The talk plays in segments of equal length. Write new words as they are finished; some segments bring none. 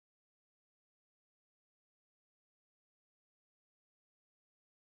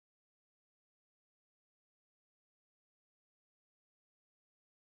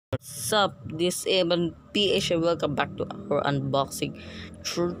What's up? This is PH and welcome back to our unboxing.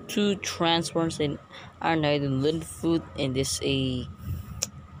 Two transformers in ironhide and leadfoot, and this I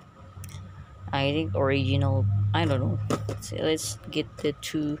think original. I don't know. Let's get the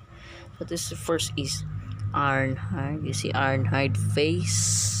two. So this first is ironhide. You see ironhide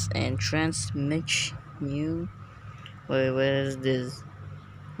face and transmit new. Where is this?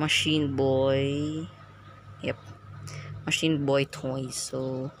 Machine Boy. Yep, Machine Boy toys.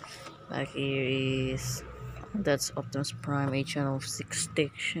 So back here is that's Optimus Prime, a channel of 6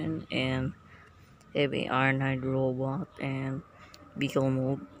 station, and heavy ironhide robot and vehicle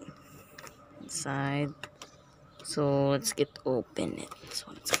mode inside. So let's get open it.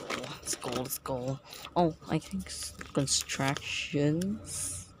 So let's go. Oh, I think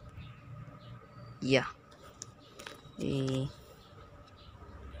constructions. Yeah. The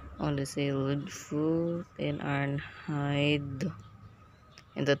let's say leadfoot and ironhide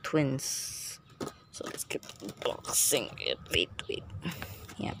and the twins. So let's keep unboxing it. Wait.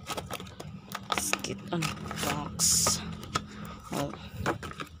 Yeah. Let's get unbox.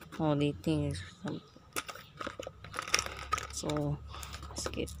 Oh, the thing is so let's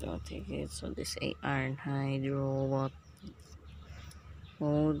get take it. So this a ironhide robot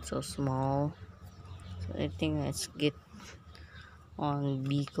mode, so small. So I think let's get on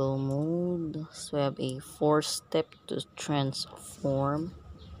vehicle mode. So we have a 4-step to transform.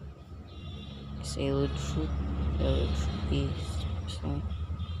 Say leadfoot. So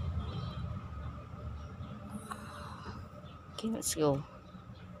okay, let's go.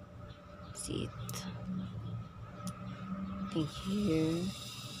 See it. I think here.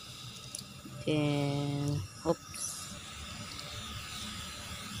 Then oops.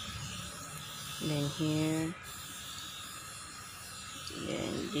 Then here.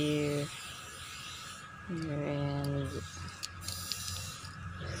 Then there. Here and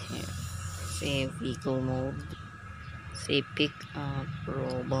here. Say vehicle mode. Say pick up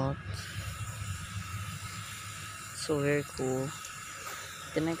robot. So very cool.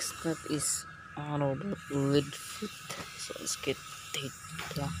 The next step is about leadfoot. So let's get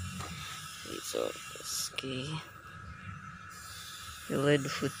data. Okay, so let's get the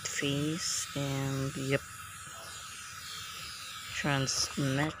leadfoot face and yep,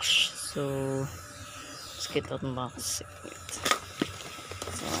 transmatch. So let's get unboxing it.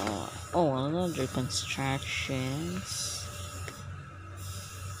 So another constructions.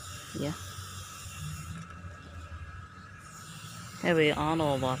 Yeah. Heavy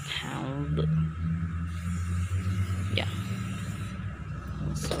Autobot Hound. Yeah.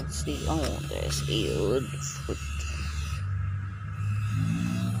 So let's see. Oh, there's a leadfoot.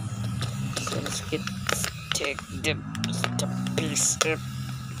 So let's take the piece up.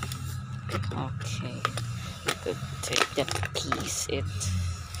 Okay. Good. Take that piece.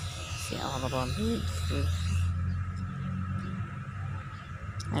 See Autobot leadfoot.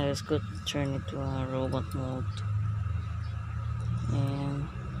 And let's go turn it to a robot mode. And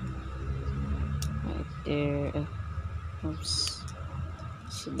right there, oops,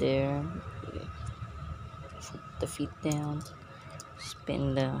 so there, put the feet down,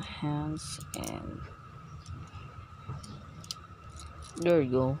 spin the hands, and there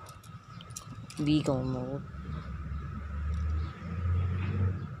you go, vehicle mode.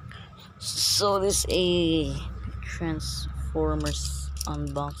 So this is a Transformers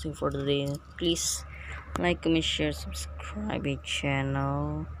unboxing for today. Please like, comment, share, subscribe my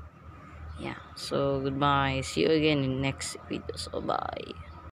channel. Yeah, so goodbye, see you again in next video. So bye.